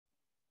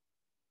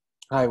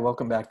Hi,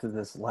 welcome back to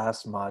this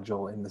last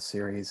module in the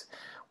series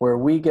where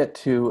we get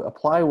to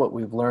apply what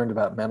we've learned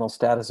about mental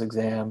status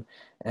exam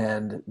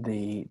and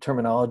the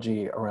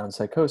terminology around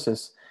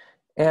psychosis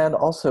and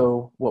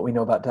also what we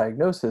know about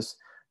diagnosis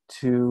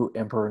to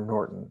Emperor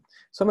Norton.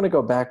 So I'm going to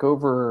go back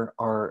over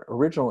our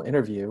original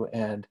interview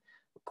and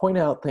point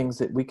out things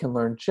that we can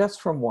learn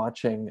just from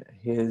watching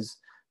his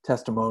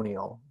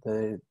testimonial.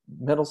 The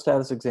mental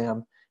status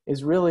exam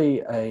is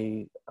really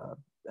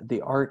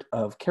the art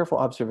of careful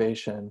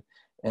observation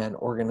and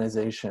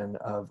organization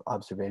of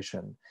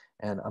observation.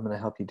 And I'm going to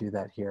help you do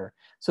that here.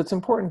 So it's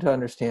important to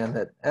understand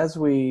that as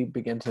we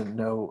begin to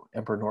know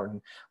Emperor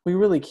Norton, we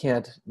really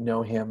can't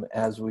know him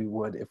as we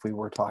would if we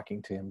were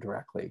talking to him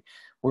directly.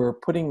 We're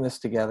putting this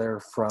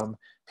together from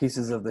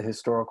pieces of the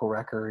historical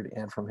record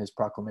and from his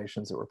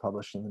proclamations that were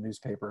published in the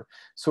newspaper.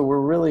 So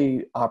we're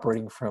really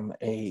operating from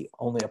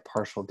only a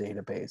partial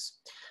database.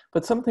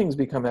 But some things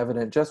become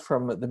evident just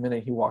from the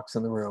minute he walks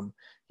in the room.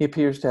 He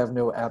appears to have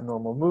no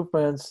abnormal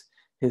movements.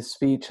 His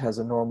speech has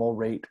a normal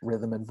rate,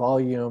 rhythm, and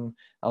volume,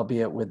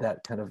 albeit with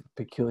that kind of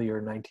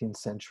peculiar 19th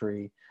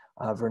century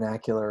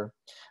vernacular.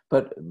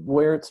 But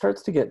where it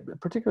starts to get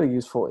particularly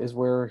useful is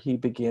where he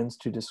begins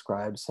to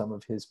describe some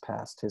of his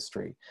past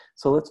history.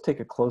 So let's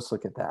take a close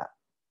look at that.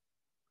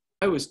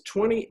 I was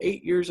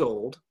 28 years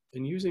old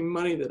and using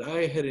money that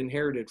I had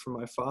inherited from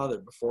my father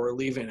before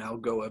leaving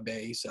Algoa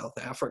Bay, South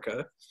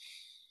Africa,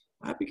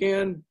 I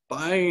began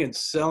buying and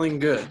selling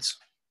goods.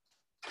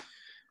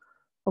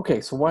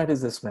 Okay, so why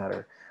does this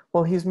matter?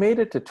 Well, he's made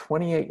it to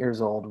 28 years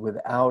old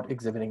without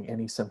exhibiting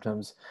any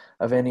symptoms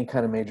of any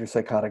kind of major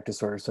psychotic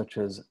disorder, such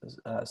as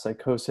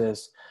such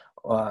as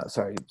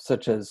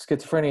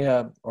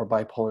schizophrenia or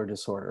bipolar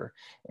disorder.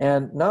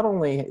 And not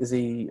only does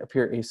he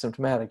appear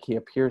asymptomatic, he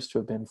appears to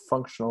have been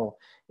functional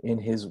in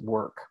his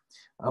work,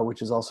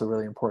 which is also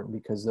really important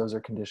because those are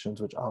conditions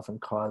which often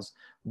cause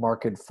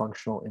marked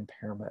functional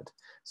impairment.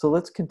 So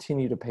let's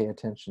continue to pay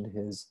attention to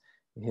his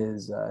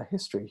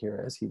history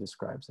here as he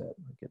describes it.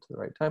 We'll get to the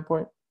right time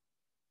point.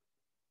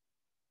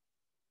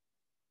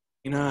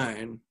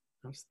 I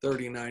was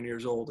 39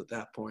 years old at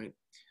that point.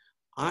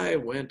 I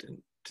went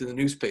to the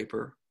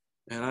newspaper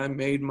and I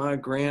made my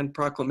grand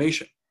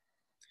proclamation.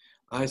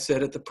 I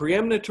said, at the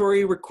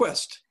preeminatory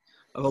request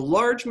of a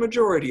large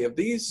majority of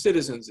these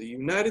citizens of the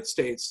United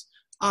States,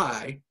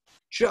 I,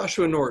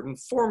 Joshua Norton,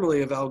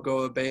 formerly of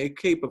Algoa Bay,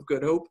 Cape of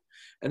Good Hope,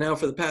 and now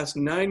for the past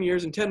 9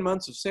 years and 10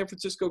 months of San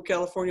Francisco,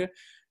 California,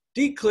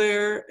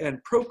 declare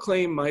and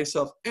proclaim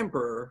myself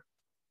emperor.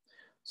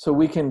 So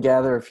we can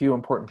gather a few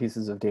important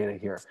pieces of data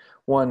here.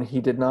 One, he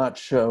did not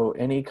show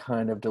any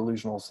kind of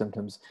delusional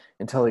symptoms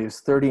until he was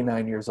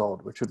 39 years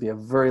old, which would be a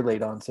very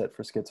late onset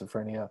for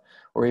schizophrenia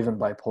or even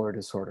bipolar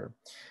disorder.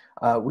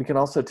 We can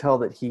also tell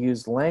that he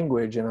used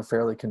language in a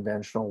fairly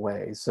conventional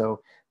way.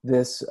 So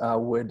this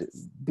would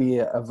be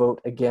a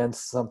vote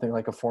against something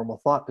like a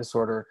formal thought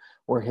disorder,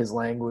 where his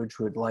language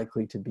would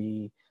likely to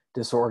be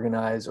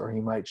disorganized, or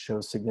he might show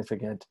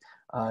significant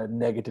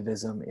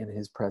negativism in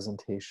his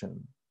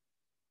presentation.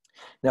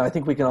 Now, I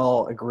think we can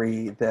all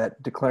agree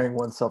that declaring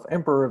oneself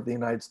emperor of the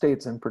United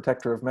States and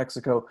protector of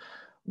Mexico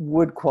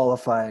would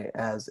qualify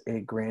as a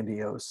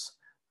grandiose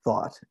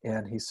thought,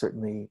 and he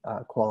certainly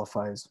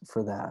qualifies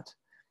for that.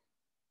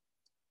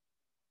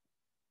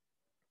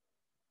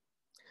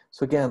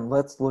 So again,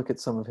 let's look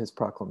at some of his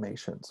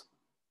proclamations.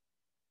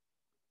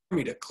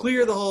 To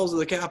clear the halls of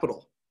the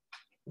Capitol.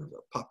 That was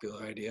a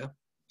popular idea.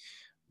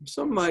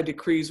 Some of my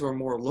decrees were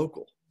more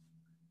local.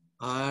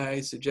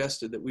 I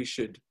suggested that we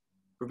should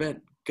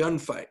prevent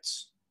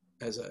gunfights,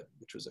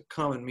 which was a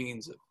common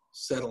means of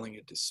settling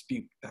a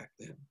dispute back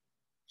then.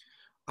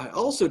 I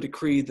also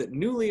decreed that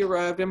newly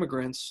arrived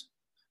immigrants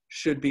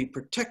should be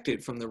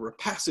protected from the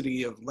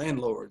rapacity of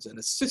landlords and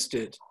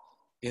assisted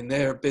in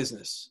their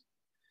business.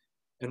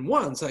 And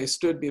once I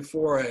stood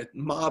before a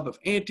mob of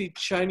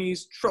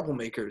anti-Chinese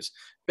troublemakers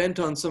bent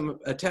on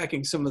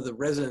attacking some of the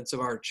residents of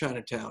our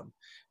Chinatown,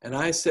 and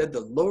I said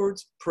the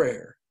Lord's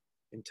Prayer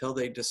until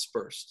they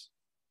dispersed.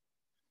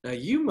 Now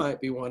you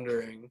might be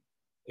wondering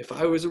if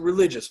I was a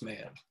religious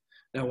man.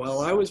 Now, while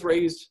I was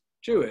raised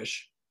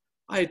Jewish,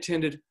 I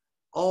attended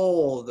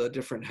all the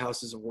different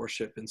houses of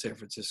worship in San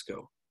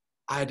Francisco.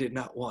 I did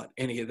not want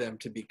any of them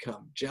to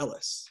become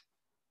jealous.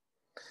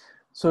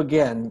 So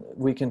again,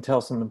 we can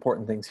tell some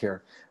important things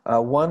here.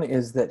 One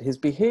is that his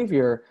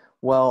behavior,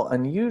 while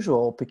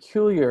unusual,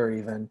 peculiar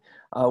even,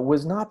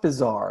 was not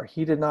bizarre.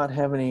 He did not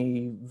have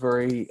any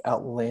very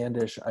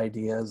outlandish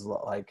ideas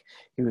like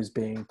he was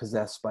being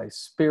possessed by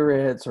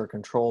spirits or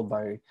controlled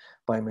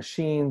by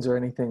machines or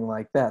anything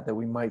like that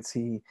we might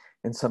see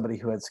in somebody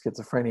who had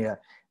schizophrenia.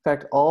 In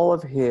fact, all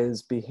of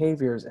his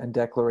behaviors and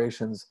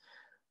declarations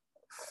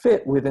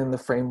fit within the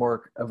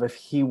framework of if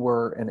he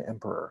were an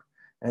emperor.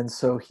 And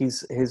so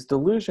his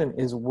delusion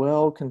is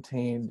well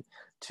contained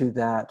to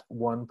that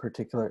one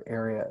particular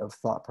area of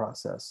thought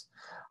process.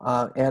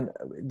 And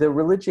the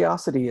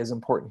religiosity is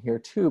important here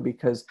too,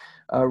 because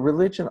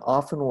religion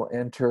often will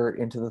enter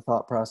into the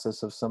thought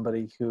process of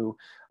somebody who,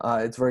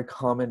 it's very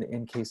common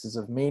in cases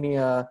of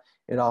mania,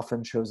 it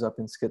often shows up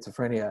in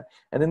schizophrenia.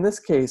 And in this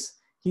case,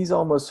 he's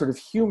almost sort of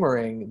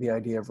humoring the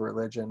idea of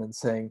religion and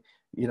saying,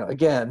 you know,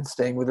 again,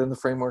 staying within the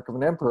framework of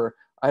an emperor,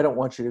 I don't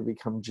want you to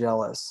become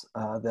jealous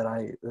that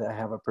I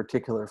have a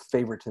particular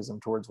favoritism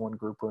towards one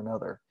group or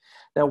another.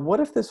 Now, what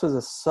if this was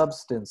a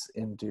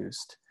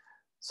substance-induced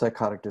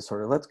psychotic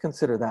disorder? Let's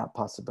consider that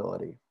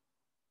possibility.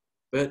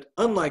 But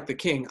unlike the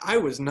king, I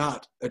was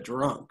not a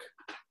drunk.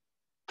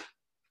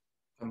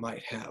 I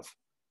might have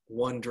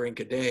one drink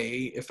a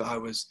day if I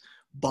was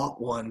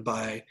bought one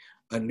by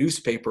a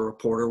newspaper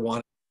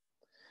reporter.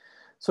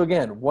 So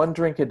again, one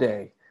drink a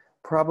day,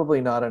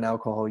 probably not an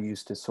alcohol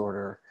use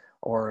disorder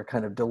or a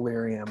kind of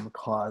delirium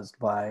caused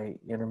by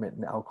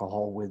intermittent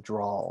alcohol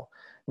withdrawal.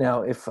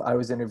 Now, if I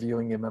was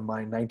interviewing him in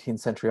my 19th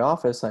century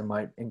office, I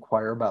might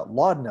inquire about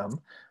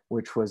laudanum,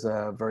 which was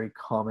a very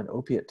common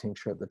opiate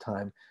tincture at the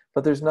time,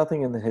 but there's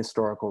nothing in the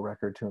historical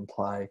record to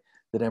imply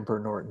that Emperor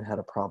Norton had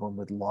a problem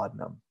with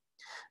laudanum.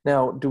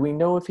 Now, do we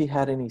know if he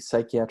had any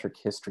psychiatric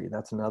history?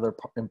 That's another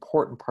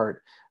important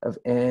part of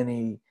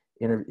any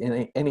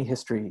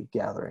history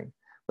gathering.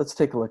 Let's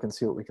take a look and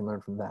see what we can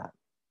learn from that.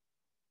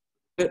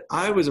 That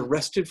I was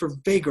arrested for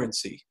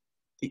vagrancy,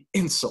 the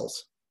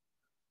insult.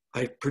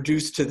 I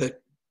produced to the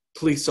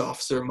police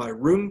officer my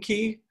room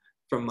key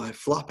from my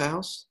flop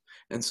house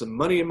and some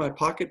money in my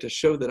pocket to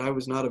show that I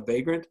was not a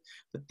vagrant,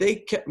 but they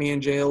kept me in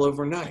jail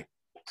overnight,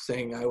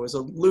 saying I was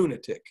a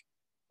lunatic.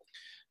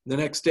 The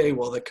next day,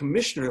 while the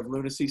commissioner of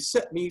lunacy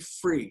set me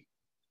free,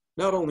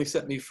 not only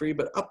set me free,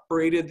 but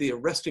upbraided the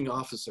arresting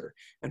officer.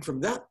 And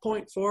from that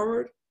point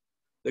forward,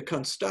 the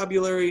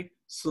constabulary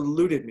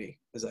saluted me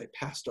as I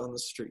passed on the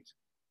street.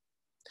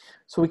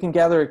 So we can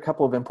gather a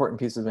couple of important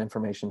pieces of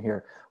information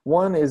here.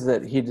 One is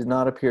that he did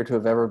not appear to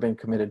have ever been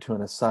committed to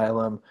an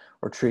asylum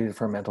or treated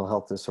for a mental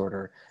health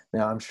disorder.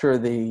 Now, I'm sure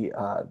the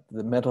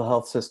mental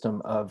health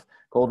system of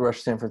Gold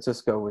Rush San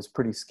Francisco was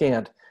pretty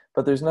scant,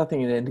 but there's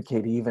nothing to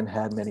indicate he even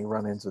had many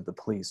run-ins with the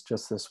police,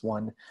 just this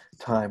one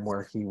time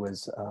where he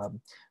was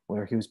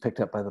picked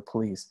up by the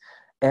police.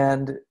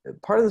 And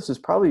part of this is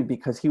probably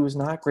because he was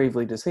not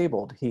gravely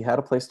disabled. He had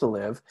a place to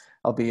live,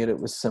 albeit it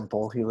was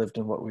simple. He lived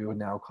in what we would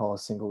now call a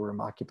single room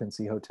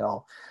occupancy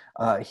hotel.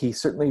 He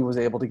certainly was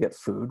able to get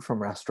food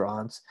from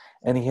restaurants,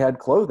 and he had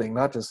clothing,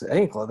 not just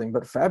any clothing,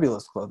 but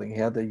fabulous clothing. He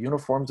had the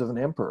uniforms of an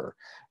emperor.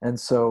 And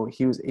so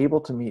he was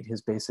able to meet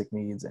his basic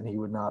needs, and he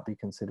would not be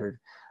considered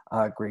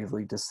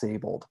gravely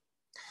disabled.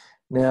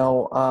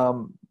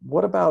 Now,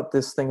 what about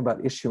this thing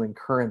about issuing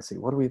currency?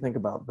 What do we think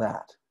about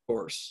that? Of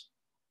course,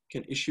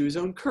 can issue his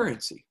own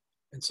currency.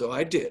 And so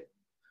I did.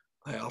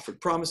 I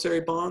offered promissory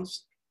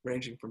bonds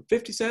ranging from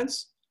 50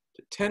 cents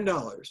to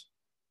 $10.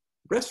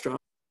 Restaurant.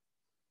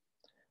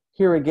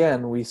 Here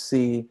again, we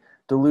see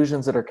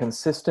delusions that are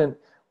consistent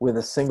with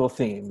a single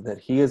theme, that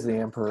he is the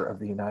emperor of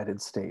the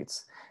United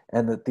States,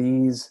 and that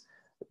these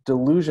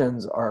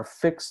delusions are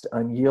fixed,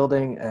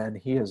 unyielding, and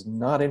he is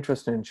not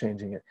interested in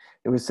changing it.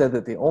 It was said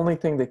that the only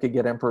thing that could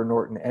get Emperor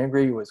Norton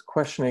angry was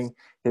questioning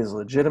his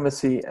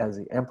legitimacy as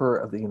the emperor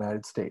of the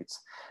United States.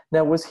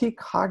 Now, was he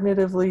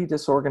cognitively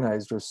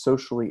disorganized or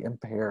socially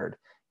impaired?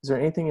 Is there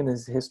anything in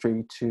his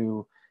history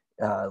to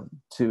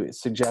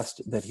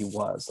suggest that he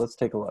was? Let's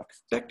take a look.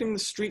 Inspecting the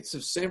streets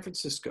of San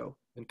Francisco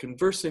and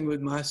conversing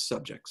with my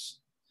subjects.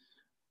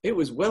 It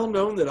was well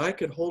known that I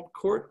could hold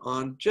court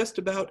on just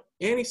about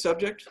any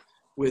subject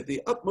with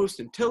the utmost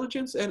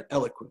intelligence and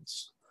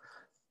eloquence.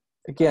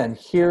 Again,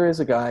 here is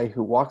a guy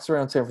who walks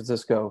around San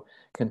Francisco,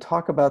 can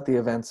talk about the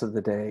events of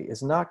the day,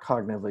 is not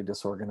cognitively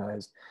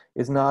disorganized,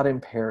 is not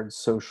impaired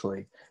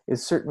socially,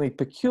 is certainly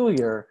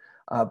peculiar,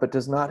 but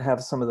does not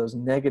have some of those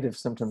negative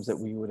symptoms that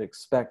we would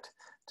expect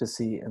to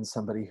see in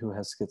somebody who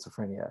has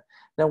schizophrenia.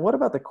 Now, what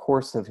about the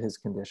course of his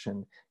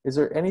condition? Is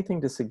there anything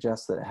to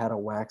suggest that it had a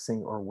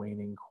waxing or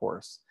waning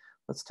course?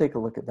 Let's take a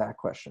look at that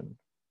question.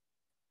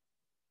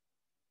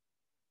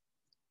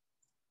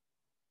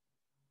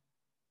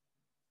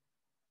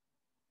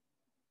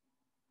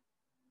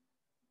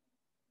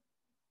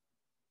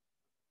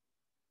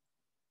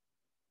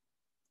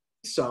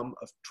 Sum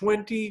of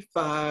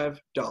 $25.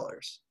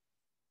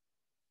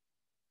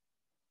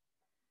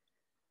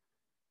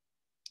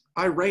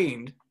 I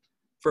reigned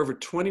for over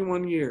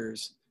 21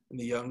 years in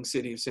the young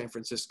city of San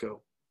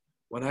Francisco.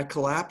 When I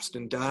collapsed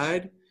and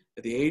died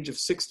at the age of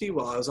 60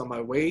 while I was on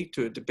my way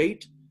to a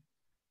debate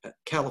at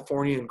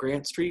California and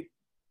Grant Street,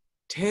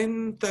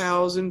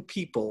 10,000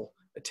 people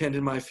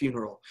attended my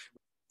funeral.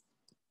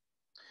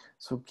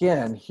 So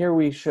again, here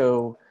we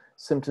show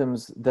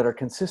symptoms that are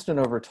consistent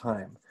over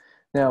time.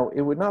 Now,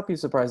 it would not be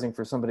surprising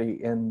for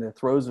somebody in the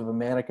throes of a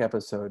manic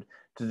episode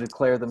to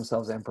declare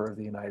themselves emperor of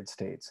the United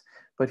States.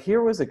 But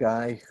here was a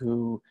guy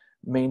who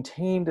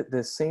maintained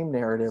this same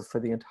narrative for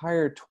the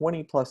entire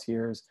 20 plus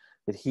years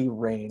that he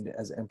reigned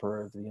as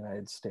emperor of the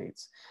United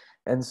States.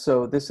 And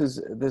so this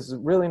is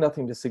really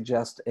nothing to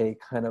suggest a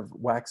kind of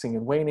waxing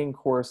and waning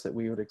course that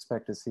we would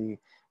expect to see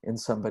in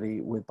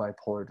somebody with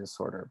bipolar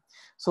disorder.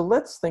 So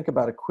let's think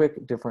about a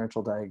quick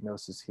differential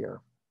diagnosis here.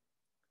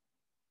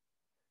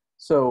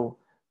 So,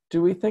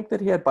 do we think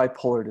that he had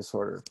bipolar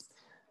disorder?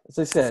 As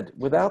I said,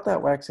 without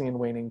that waxing and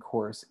waning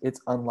course, it's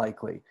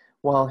unlikely.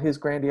 While his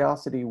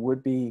grandiosity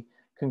would be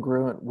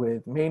congruent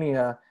with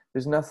mania,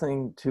 there's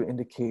nothing to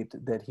indicate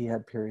that he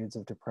had periods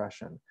of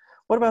depression.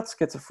 What about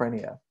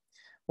schizophrenia?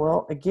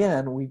 Well,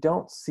 again, we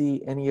don't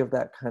see any of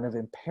that kind of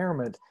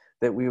impairment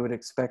that we would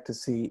expect to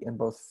see in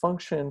both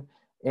function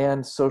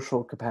and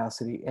social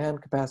capacity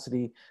and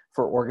capacity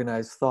for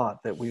organized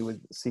thought that we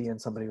would see in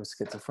somebody with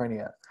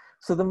schizophrenia.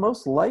 So the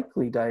most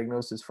likely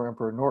diagnosis for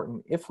Emperor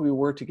Norton, if we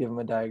were to give him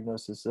a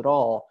diagnosis at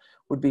all,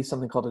 would be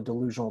something called a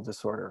delusional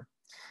disorder.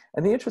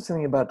 And the interesting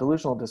thing about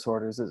delusional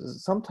disorders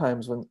is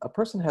sometimes when a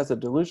person has a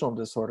delusional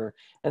disorder,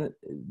 and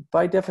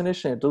by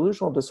definition, a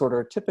delusional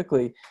disorder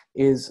typically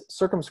is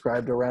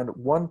circumscribed around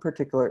one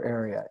particular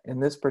area. In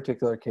this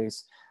particular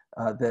case,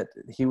 that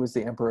he was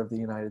the Emperor of the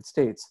United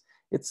States.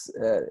 It's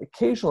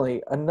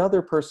occasionally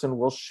another person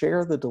will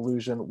share the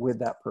delusion with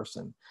that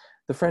person.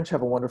 The French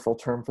have a wonderful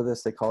term for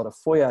this. They call it a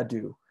folie à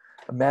deux,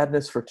 a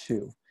madness for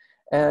two.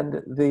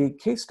 And the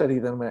case study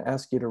that I'm going to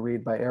ask you to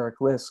read by Eric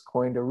Liss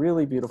coined a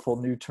really beautiful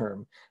new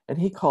term, and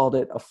he called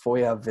it a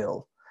folie à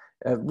ville.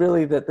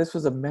 Really that this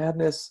was a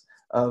madness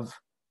of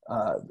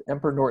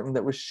Emperor Norton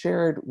that was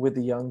shared with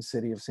the young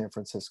city of San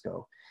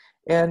Francisco.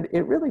 And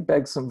it really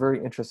begs some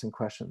very interesting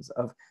questions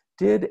of,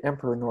 did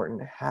Emperor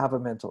Norton have a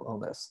mental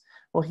illness?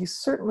 Well, he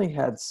certainly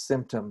had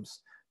symptoms,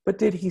 but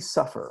did he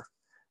suffer?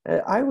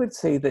 I would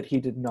say that he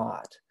did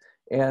not,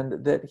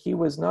 and that he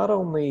was not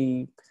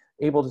only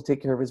able to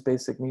take care of his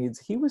basic needs,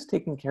 he was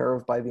taken care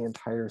of by the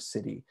entire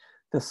city.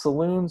 The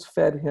saloons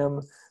fed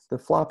him, the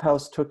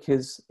flophouse took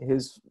his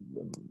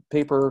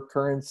paper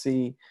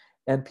currency,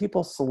 and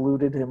people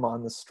saluted him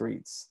on the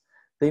streets.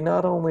 They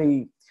not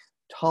only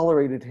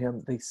tolerated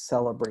him, they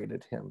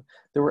celebrated him.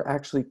 There were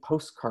actually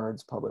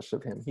postcards published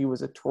of him. He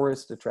was a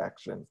tourist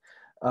attraction.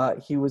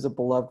 He was a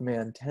beloved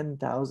man.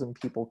 10,000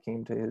 people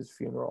came to his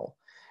funeral.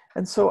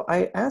 And so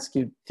I ask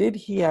you, did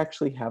he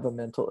actually have a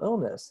mental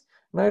illness?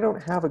 And I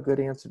don't have a good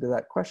answer to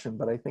that question,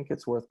 but I think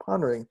it's worth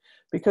pondering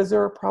because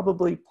there are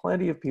probably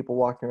plenty of people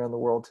walking around the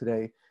world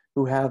today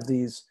who have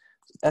these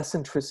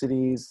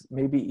eccentricities,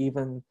 maybe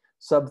even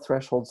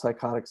sub-threshold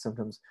psychotic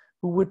symptoms,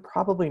 who would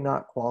probably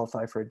not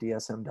qualify for a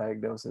DSM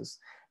diagnosis.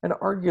 And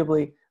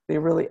arguably, they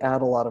really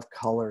add a lot of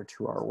color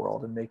to our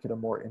world and make it a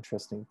more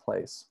interesting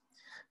place.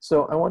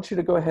 So I want you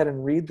to go ahead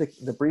and read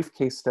the brief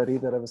case study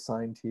that I've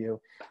assigned to you.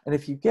 And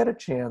if you get a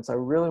chance, I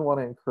really want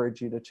to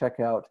encourage you to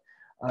check out,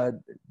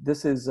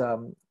 this is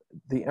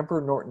the Emperor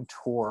Norton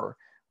Tour,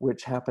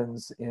 which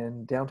happens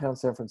in downtown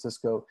San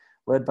Francisco,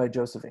 led by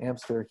Joseph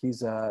Amster. He's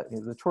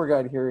the tour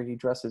guide here. He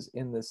dresses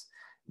in this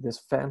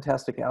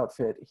fantastic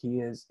outfit. He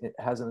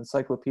has an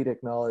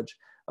encyclopedic knowledge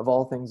of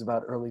all things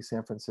about early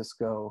San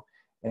Francisco,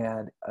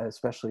 and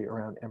especially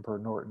around Emperor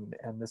Norton.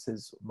 And this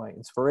is my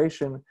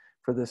inspiration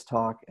for this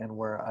talk and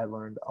where I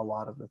learned a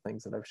lot of the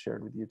things that I've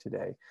shared with you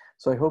today.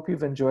 So I hope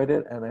you've enjoyed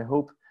it, and I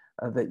hope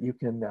that you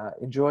can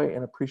enjoy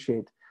and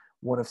appreciate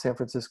one of San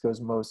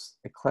Francisco's most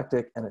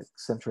eclectic and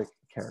eccentric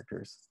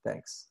characters.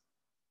 Thanks.